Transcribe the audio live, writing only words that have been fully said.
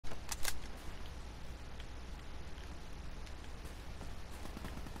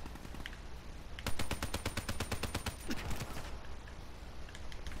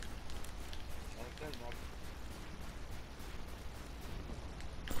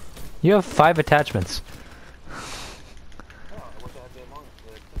You have 5 attachments. Oh, I wish I had that long for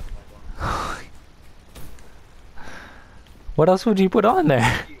the system back on. What else would you put on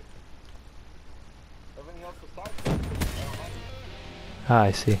there? Everything else besides that, I don't have it. Ah,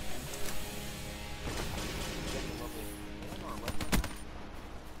 I see.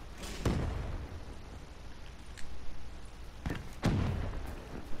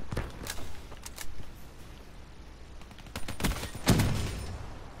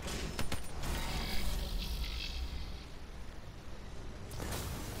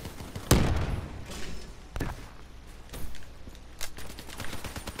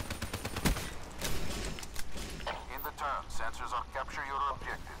 In the turn, sensors are capture your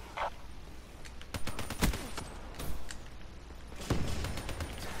objective.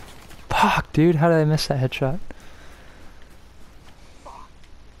 Fuck, dude, how did I miss that headshot?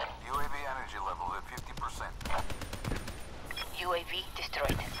 UAV energy level at 50%. UAV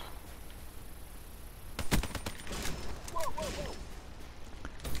destroyed.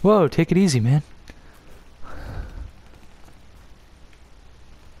 Whoa, take it easy, man. And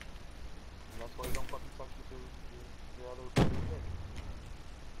that's why you don't fucking suck with your other party's dick.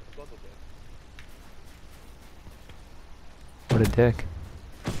 It's the other dick. What a dick.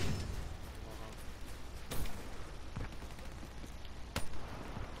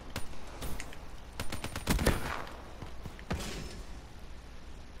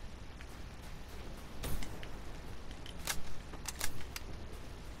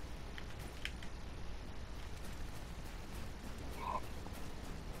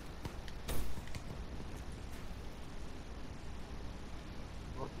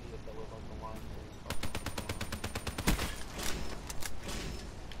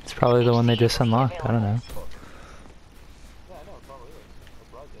 It's probably the one they just unlocked, I don't know. Yeah, I know, it probably is.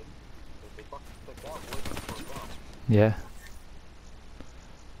 That's what I did. But they fucking clicked out way before it found. Yeah.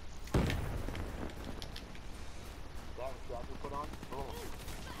 That strap we put on? Oh.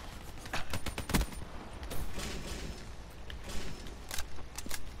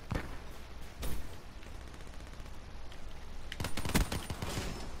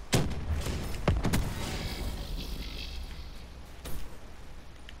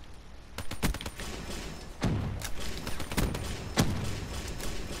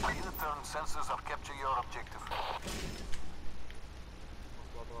 In the turn, sensors are capture your objective.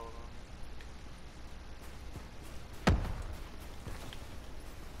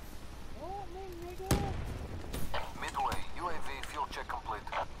 Midway, UAV fuel check complete.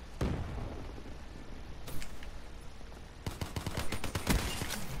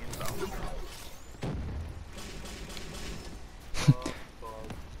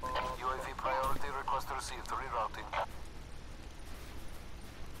 UAV priority request received. Rerouting.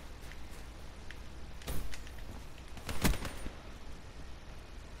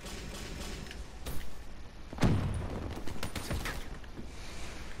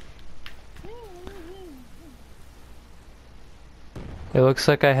 It looks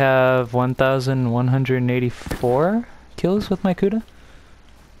like I have 1,184 kills with my Kuda.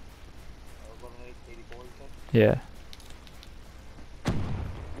 11,884, you said? Yeah.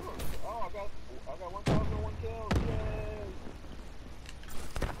 Oh, I got 1,001 kills, yay!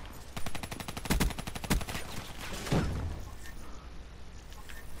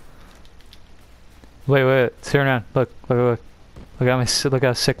 Wait, turn around. Look. Look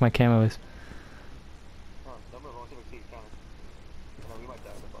how sick my camo is. Hold on, don't move, I want to see if I can see it counter. No, we might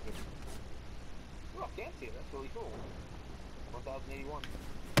die, but fuck it. Oh, I can see it, that's really cool. 1,081.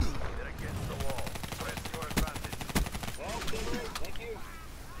 They're against the wall. Press your advantage. Oh, thank you!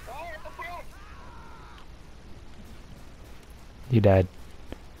 Oh, what the fuck? You died.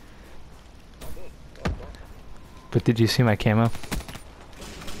 I did. That's awesome. But did you see my camo? It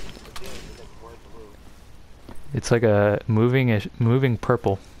did, it's like bright blue. It's like a moving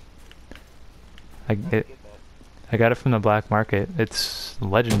purple. I didn't get that. I got it from the black market. It's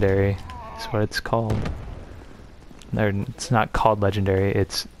legendary. Is what it's called. Or it's not called legendary.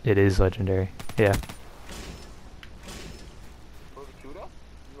 It is legendary. Yeah. For the Kuda? You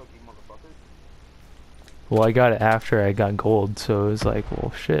lucky motherfucker. Well, I got it after I got gold, so it was like,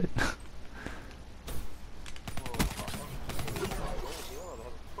 well, shit.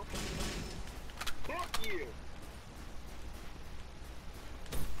 Fuck you!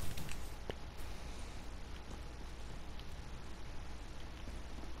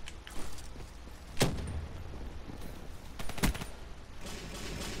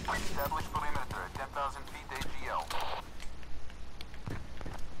 Establish perimeter at 10,000 feet AGL.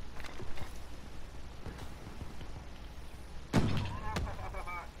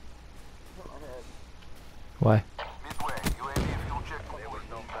 Why? Midway, UAV fuel check complete. There was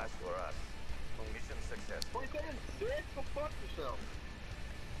no match for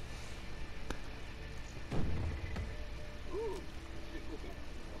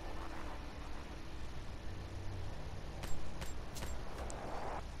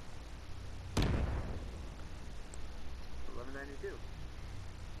too.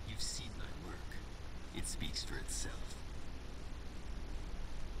 You've seen my work. It speaks for itself.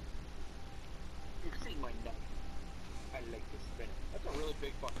 You've seen my knife. I like to spin it. That's a really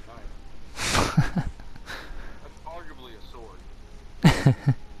big fucking knife. That's arguably a sword.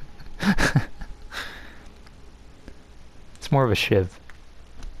 It's more of a shiv.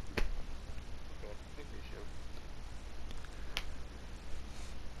 Okay, I think they should.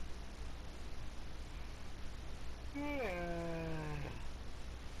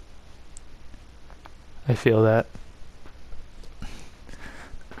 I feel that.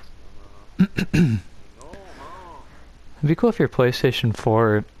 No, It'd be cool if your PlayStation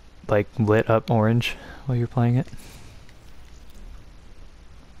 4 like lit up orange while you're playing it.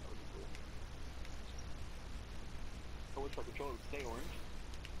 I wish my controller would stay orange.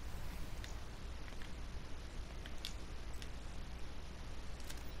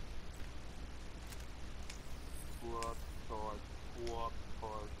 Pull-up card, pull-up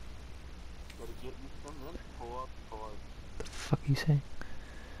card. Gotta get me some of them pull-up card. The fuck are you saying?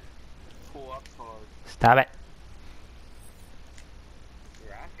 Pull-up card. Stop it.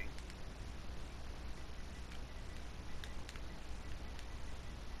 You're asking.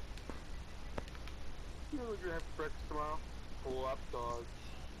 You know what you're gonna have for breakfast tomorrow? Pull-up card.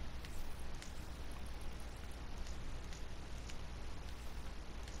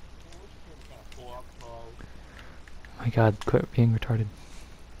 Pull-up card. Oh my god, quit being retarded.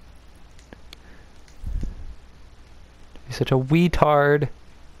 You're such a weetard.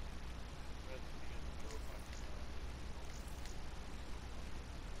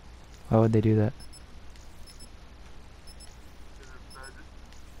 Why would they do that?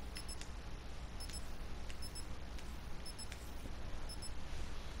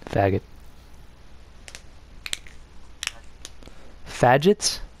 Faggot.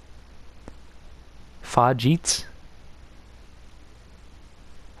 Faggots? Faggots?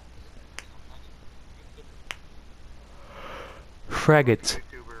 Fraggots.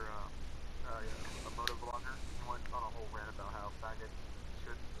 YouTuber, a motovlogger, he went on a whole rant about how faggots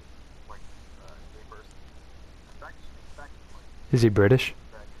should, like, gay person. In fact, faggots, like, Is he British?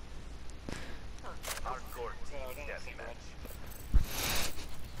 Hardcore team deathmatch.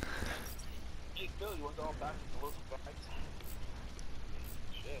 Hey, Phil, you want to go back to the local bags?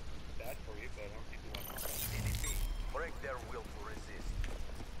 Shit, bad for you, but I don't think you want to. CDP. Break their will to resist.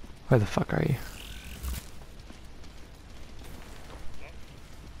 Where the fuck are you?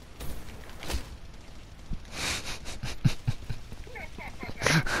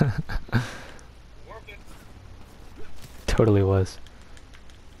 Worth it. Totally was.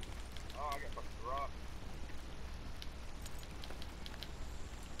 Oh, I got fucking rock.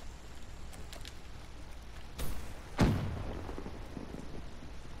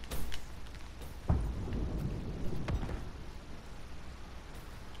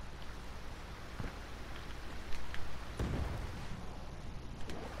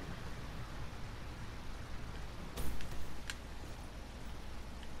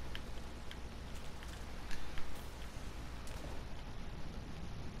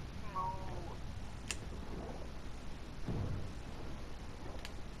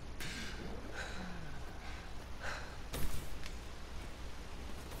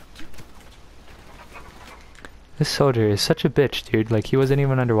 This soldier is such a bitch, dude. Like, he wasn't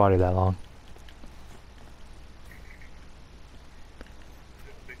even underwater that long.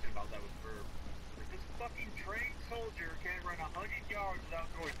 Just thinking about that with Verb. Like, this fucking trained soldier can't run 100 yards without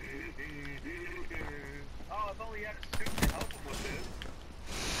going. Oh, if only he had a suit to help him with this.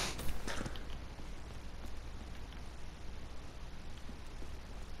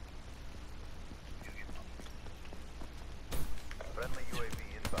 Friendly UAV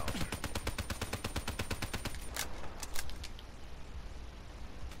inbound.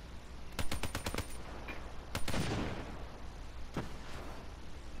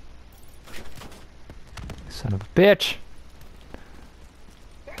 Son of a bitch.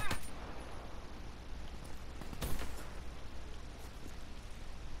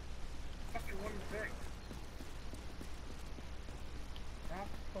 Fucking one thing. That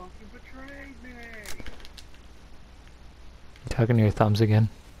fucking betrayed me. You tugging your thumbs again?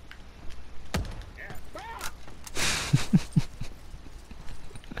 Yeah.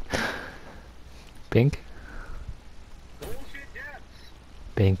 Bink? Bullshit deaths.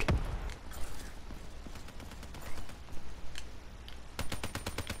 Bink.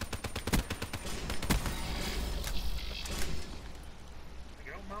 Like,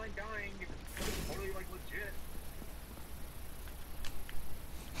 I don't mind dying if it's totally, like, legit.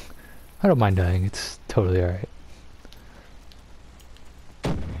 I don't mind dying. It's totally alright.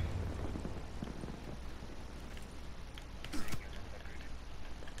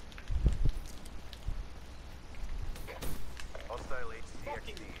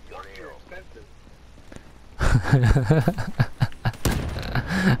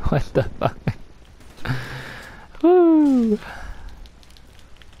 What the fuck? Woo! Holy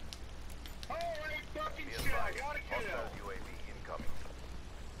fucking shit, I got a kill! UAV incoming.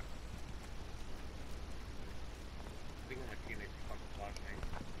 I think my teammates fucking blocked me.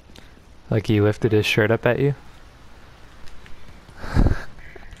 Like he lifted his shirt up at you?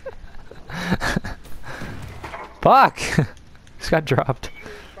 Fuck! Just got dropped. You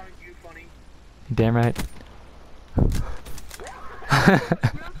find you funny? Damn right.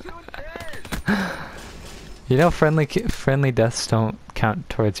 You know friendly deaths don't count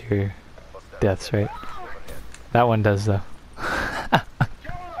towards your deaths, right? That one does though.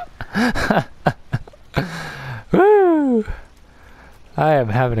 Woo! I am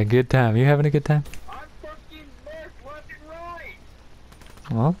having a good time. You having a good time? I'm fucking marked left and right!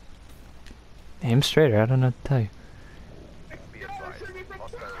 Well, aim straighter. I don't know what to tell you. Be advised.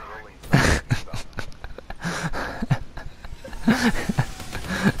 Hostiles rolling inbound.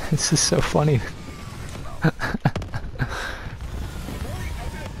 This is so funny.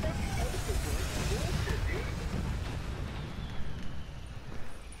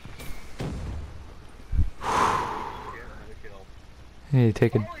 I need to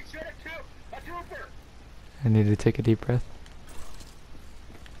take a. Holy shit, a trooper! I need to take a deep breath.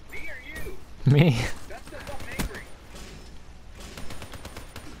 Me or you? Me? That's the fucking angry.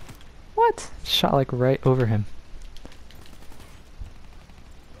 What? Shot like right over him.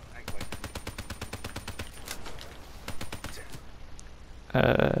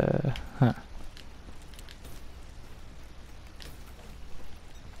 Huh.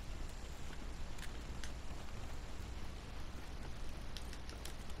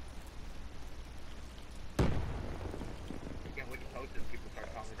 Again, when you post this, people start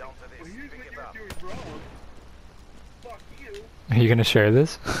commenting. Down to this. Well, here's Pick what it you're up. doing wrong. Fuck you. Are you gonna share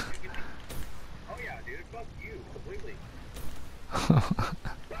this? Oh yeah, dude. Fuck you. Completely.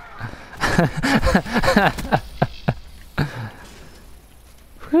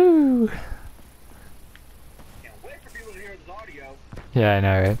 Woo! Can't wait for people to hear this audio. Yeah, I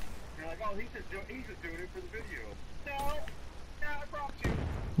know, right? You're like, oh, he's just doing it for the video. No, I brought you.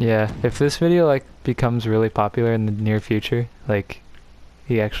 Yeah, if this video like becomes really popular in the near future, like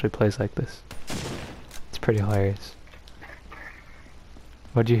he actually plays like this. It's pretty hilarious.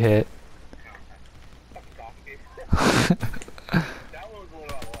 What'd you hit? Fucking coffee. That one was a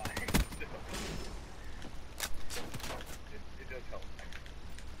little out of line. It does help.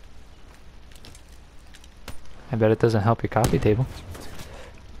 I bet it doesn't help your coffee table.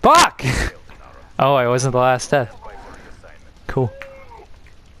 Fuck! Oh, I wasn't the last death. Cool.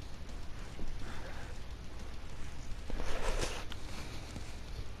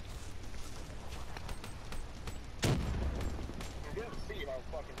 You didn't see how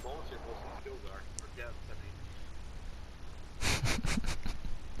fucking bullshit those skills are. Or deaths, I mean.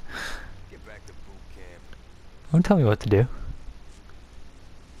 Get back to boot camp. Don't tell me what to do.